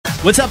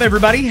What's up,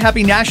 everybody?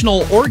 Happy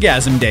National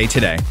Orgasm Day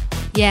today.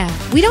 Yeah,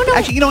 we don't know.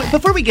 Actually,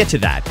 before we get to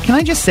that, can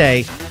I just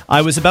say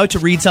I was about to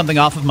read something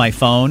off of my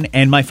phone,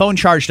 and my phone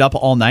charged up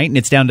all night, and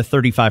it's down to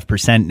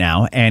 35%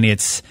 now, and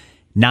it's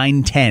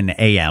 9:10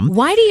 a.m.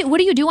 What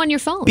do you do on your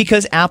phone?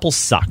 Because Apple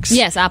sucks.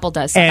 Yes, Apple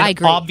does. And I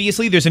agree.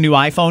 obviously, there's a new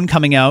iPhone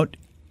coming out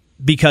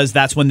because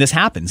that's when this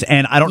happens.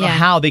 And I don't know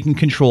how they can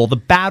control the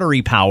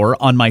battery power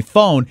on my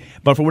phone,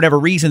 but for whatever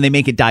reason, they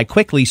make it die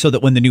quickly so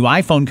that when the new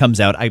iPhone comes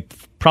out,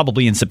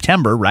 probably in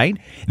September, right?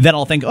 Then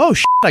I'll think, oh,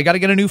 I got to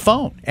get a new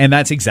phone. And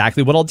that's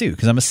exactly what I'll do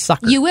because I'm a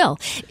sucker. You will.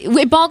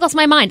 It boggles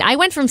my mind. I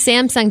went from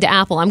Samsung to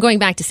Apple. I'm going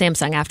back to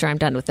Samsung after I'm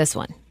done with this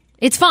one.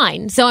 It's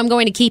fine, so I'm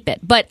going to keep it.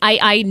 But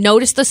I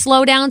notice the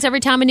slowdowns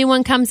every time a new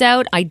one comes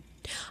out. I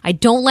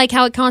don't like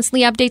how it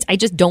constantly updates. I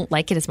just don't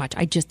like it as much.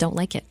 I just don't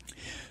like it.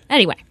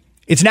 Anyway.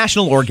 It's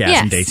National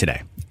Orgasm Day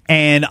today.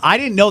 And I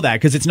didn't know that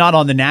because it's not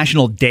on the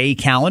National Day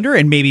calendar,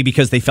 and maybe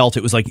because they felt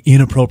it was like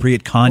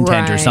inappropriate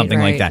content or something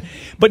like that.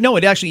 But no,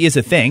 it actually is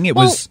a thing. And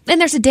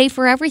there's a day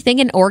for everything,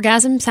 and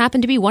orgasms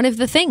happen to be one of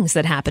the things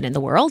that happen in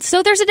the world,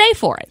 so there's a day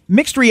for it.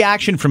 Mixed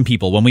reaction from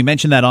people when we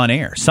mentioned that on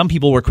air. Some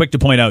people were quick to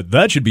point out,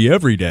 that should be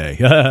every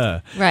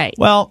day. Right.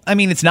 Well, I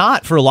mean, it's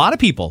not for a lot of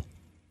people.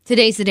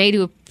 Today's the day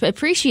to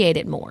appreciate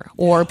it more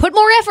or put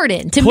more effort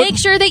in to make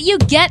sure that you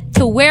get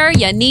to where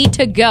you need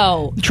to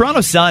go. The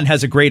Toronto Sun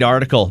has a great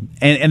article,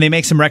 and they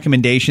make some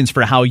recommendations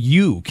for how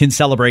you can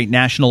celebrate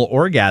National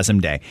Orgasm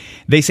Day.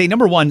 They say,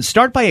 number one,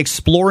 start by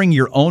exploring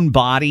your own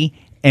body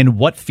and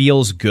what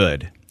feels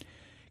good.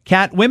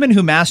 Kat, women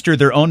who master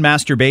their own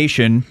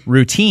masturbation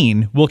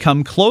routine will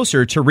come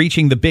closer to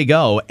reaching the big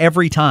O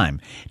every time.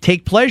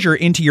 Take pleasure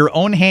into your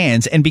own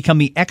hands and become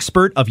the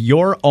expert of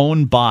your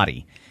own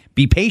body.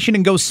 Be patient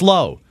and go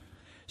slow.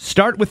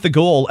 Start with the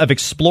goal of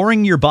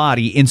exploring your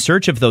body in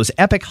search of those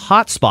epic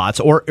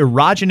hotspots or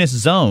erogenous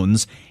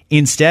zones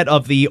instead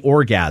of the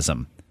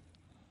orgasm.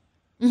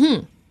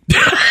 Mm-hmm.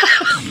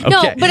 Okay.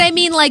 No, but I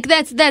mean, like,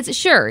 that's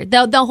sure.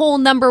 The whole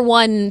number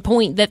one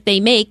point that they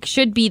make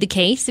should be the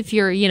case if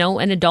you're,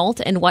 an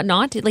adult and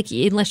whatnot, like,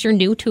 unless you're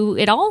new to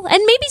it all.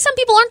 And maybe some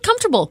people aren't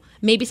comfortable.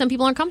 Maybe some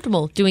people aren't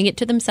comfortable doing it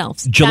to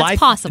themselves. That's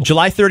possible.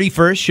 July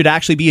 31st should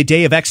actually be a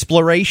day of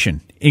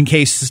exploration in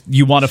case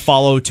you want to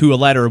follow to a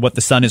letter what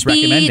the Sun is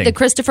recommending. Be the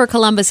Christopher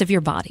Columbus of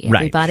your body,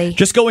 everybody. Right.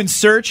 Just go in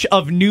search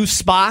of new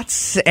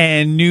spots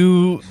and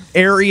new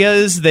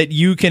areas that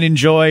you can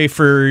enjoy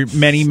for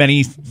many,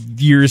 many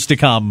years to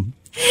come.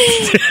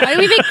 Why do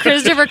we make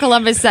Christopher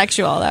Columbus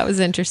sexual? That was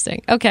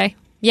interesting. Okay.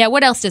 Yeah,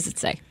 what else does it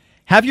say?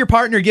 Have your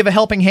partner give a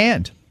helping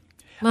hand.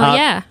 Well,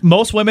 yeah.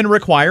 Most women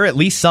require at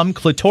least some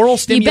clitoral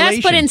stimulation.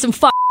 You best put in some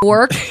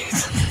work.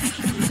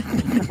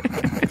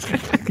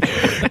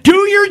 Do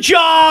your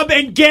job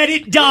and get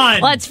it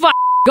done. Let's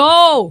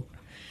go.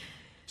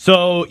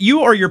 So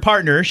you or your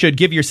partner should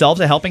give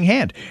yourselves a helping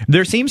hand.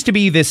 There seems to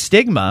be this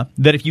stigma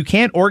that if you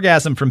can't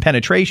orgasm from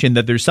penetration,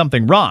 that there's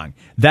something wrong.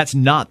 That's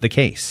not the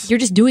case. You're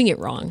just doing it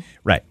wrong.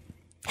 Right.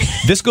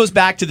 This goes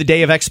back to the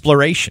day of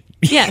exploration.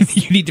 Yes.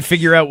 You need to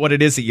figure out what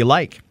it is that you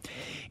like.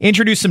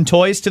 Introduce some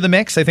toys to the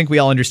mix. I think we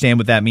all understand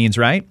what that means,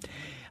 right?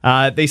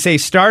 They say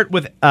start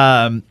with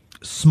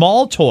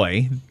small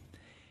toy.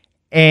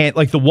 And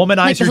like the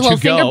womanizer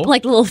to go.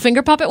 Like the little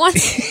finger puppet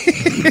ones?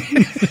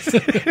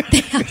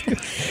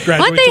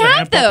 Why'd they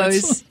have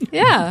those?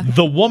 Yeah.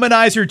 The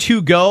womanizer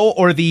to go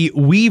or the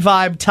We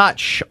Vibe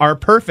Touch are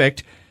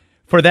perfect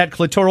for that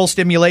clitoral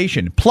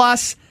stimulation.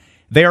 Plus,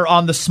 they are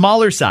on the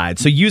smaller side,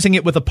 so using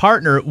it with a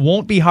partner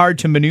won't be hard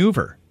to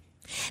maneuver.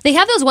 They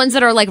have those ones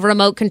that are like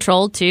remote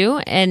controlled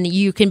too, and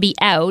you can be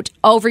out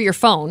over your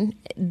phone.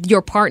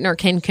 Your partner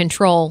can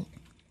control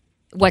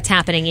what's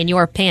happening in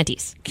your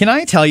panties. Can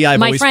I tell you,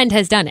 my friend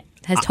has done it,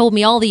 has told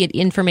me all the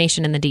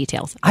information and the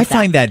details. I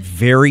find that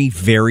very,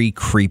 very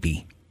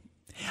creepy.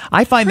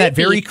 I find that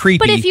very creepy.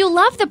 But if you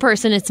love the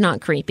person, it's not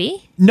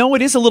creepy. No,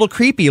 it is a little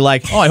creepy.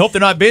 Like, I hope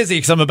they're not busy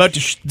because I'm about to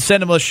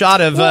send them a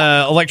shot of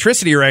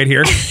electricity right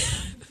here.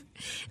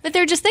 But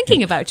they're just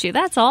thinking about you.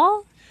 That's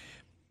all.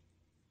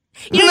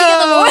 You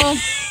no.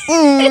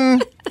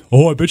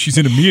 Oh, I bet she's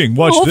in a meeting.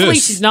 Watch Hopefully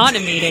this. She's not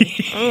in a meeting.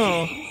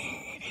 Oh.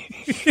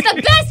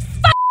 The best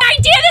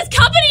idea this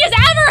company has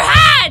ever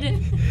had!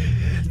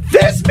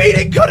 This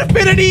meeting could have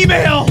been an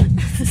email!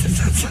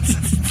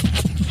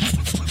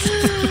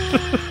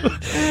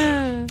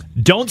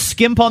 Don't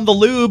skimp on the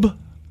lube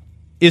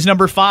is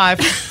number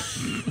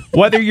 5.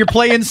 Whether you're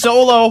playing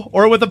solo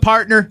or with a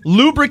partner,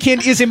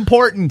 lubricant is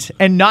important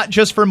and not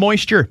just for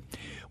moisture.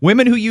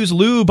 Women who use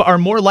lube are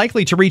more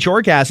likely to reach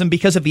orgasm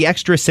because of the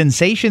extra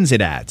sensations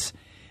it adds.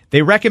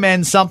 They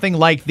recommend something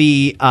like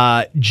the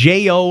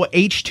JO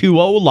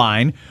H2O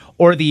line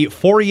or the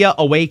Foria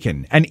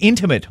Awaken, an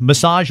intimate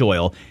massage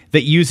oil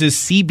that uses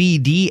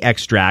CBD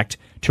extract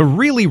to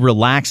really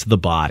relax the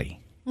body.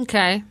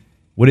 Okay.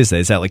 What is that?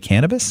 Is that like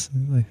cannabis?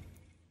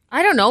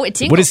 I don't know. It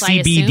tingles, what is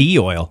CBD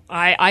oil?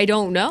 I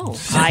don't know.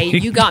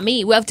 You got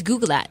me. We'll have to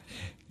Google that.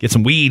 Get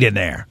some weed in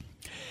there.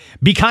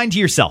 Be kind to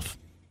yourself.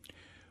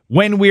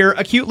 When we're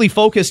acutely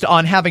focused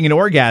on having an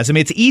orgasm,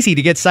 it's easy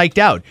to get psyched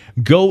out.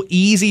 Go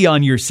easy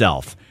on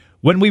yourself.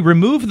 When we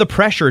remove the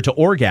pressure to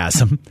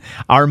orgasm,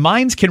 our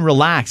minds can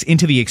relax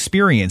into the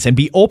experience and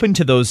be open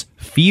to those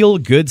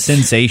feel-good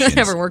sensations. It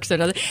never works, though,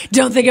 does it?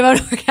 Don't think about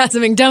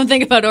orgasming. Don't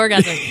think about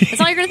orgasming. That's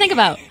all you're going to think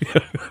about.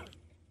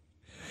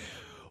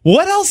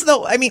 What else,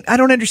 though? I mean, I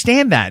don't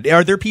understand that.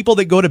 Are there people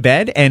that go to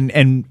bed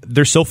and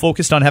they're so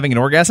focused on having an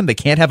orgasm they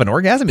can't have an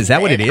orgasm? Is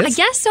that what it is?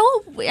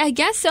 I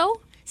guess so.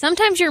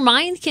 Sometimes your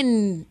mind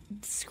can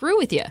screw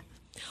with you.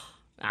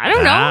 I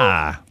don't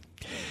know.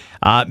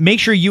 Make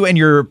sure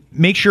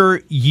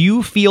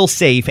you feel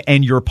safe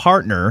and your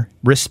partner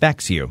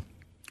respects you.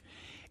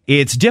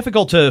 It's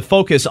difficult to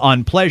focus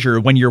on pleasure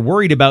when you're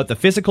worried about the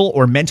physical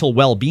or mental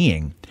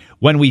well-being.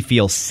 When we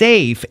feel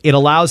safe, it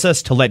allows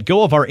us to let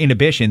go of our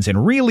inhibitions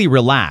and really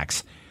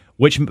relax,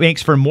 which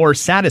makes for more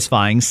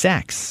satisfying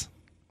sex.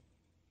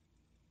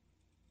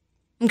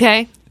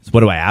 Okay. So what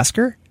do I ask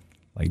her?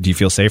 Like, do you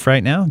feel safe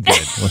right now?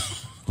 Good.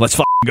 Let's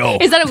go.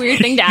 Is that a weird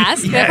thing to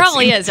ask? Yes. That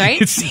probably is,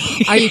 right?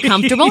 Are you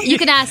comfortable? You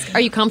could ask,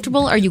 are you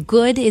comfortable? Are you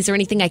good? Is there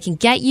anything I can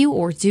get you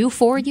or do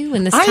for you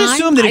in this time? I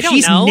assume that if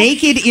she's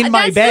naked in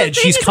my bed,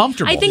 she's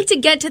comfortable. I think to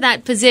get to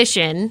that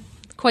position,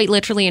 quite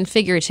literally and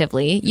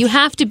figuratively, you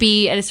have to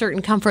be at a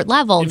certain comfort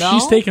level. If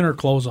she's taking her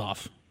clothes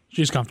off,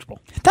 she's comfortable.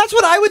 That's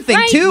what I would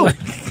think, too.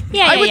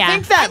 I would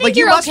think that. I think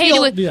you're okay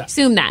to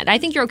assume that. I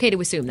think you're okay to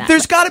assume that.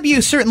 There's got to be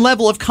a certain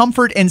level of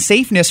comfort and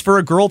safeness for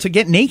a girl to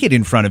get naked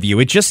in front of you.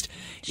 It just...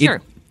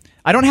 Sure.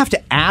 I don't have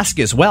to ask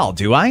as well,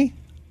 do I?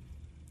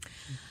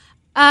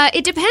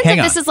 It depends if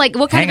this is like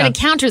what kind of an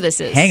encounter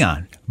this is. Hang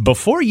on.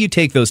 Before you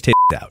take those tits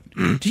out,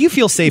 do you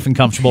feel safe and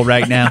comfortable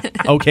right now?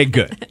 Okay,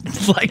 good.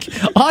 Like,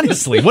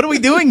 honestly, what are we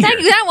doing here?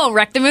 That won't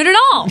wreck the mood at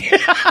all.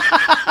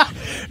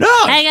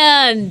 No. Hang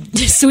on,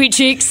 sweet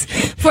cheeks,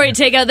 before you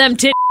take out them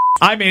tits.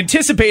 I'm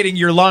anticipating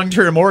your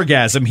long-term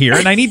orgasm here,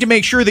 and I need to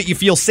make sure that you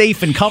feel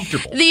safe and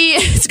comfortable. The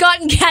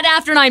Scott and Cat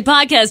After 9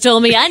 podcast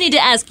told me I need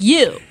to ask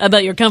you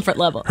about your comfort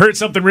level. Heard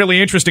something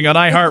really interesting on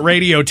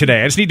iHeartRadio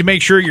today. I just need to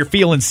make sure you're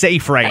feeling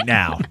safe right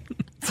now.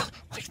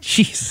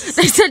 Jesus.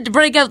 They said to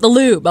break out the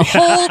lube.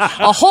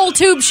 A whole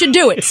tube should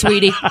do it,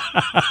 sweetie.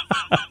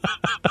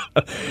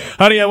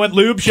 Honey, I went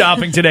lube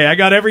shopping today. I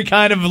got every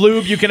kind of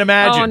lube you can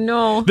imagine.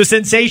 Oh, no. The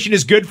sensation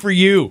is good for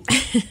you.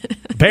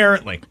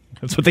 Apparently.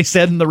 That's what they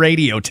said in the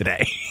radio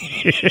today.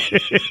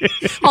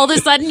 All of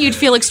a sudden, you'd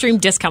feel extreme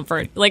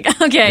discomfort. Like,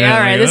 okay, all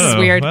right, this is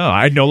weird. Well,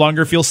 I no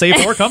longer feel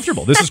safe or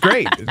comfortable. This is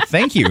great.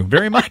 Thank you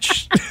very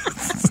much.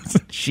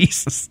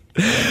 Jesus.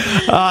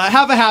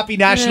 Have a happy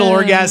National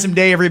Orgasm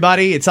Day,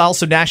 everybody. It's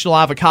also National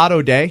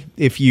Avocado Day.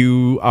 If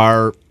you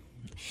are...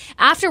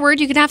 Afterward,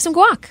 you can have some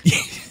guac.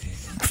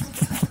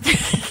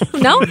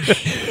 No?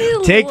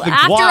 Take the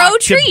guac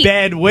to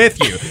bed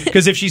with you.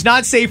 Because if she's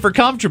not safe or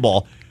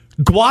comfortable...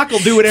 Guac will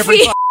do it every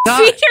time.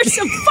 Feed her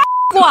some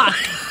guac.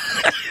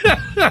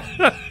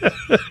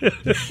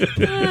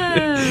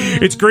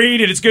 It's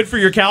green and it's good for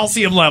your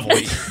calcium level.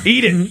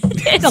 Eat it.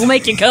 It'll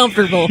make you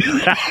comfortable.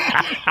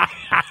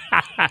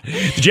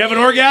 Did you have an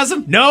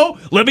orgasm? No?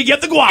 Let me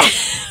get the guac.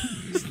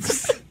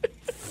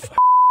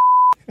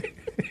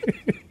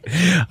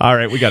 All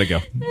right, we got to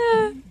go.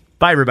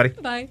 Bye, everybody.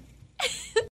 Bye.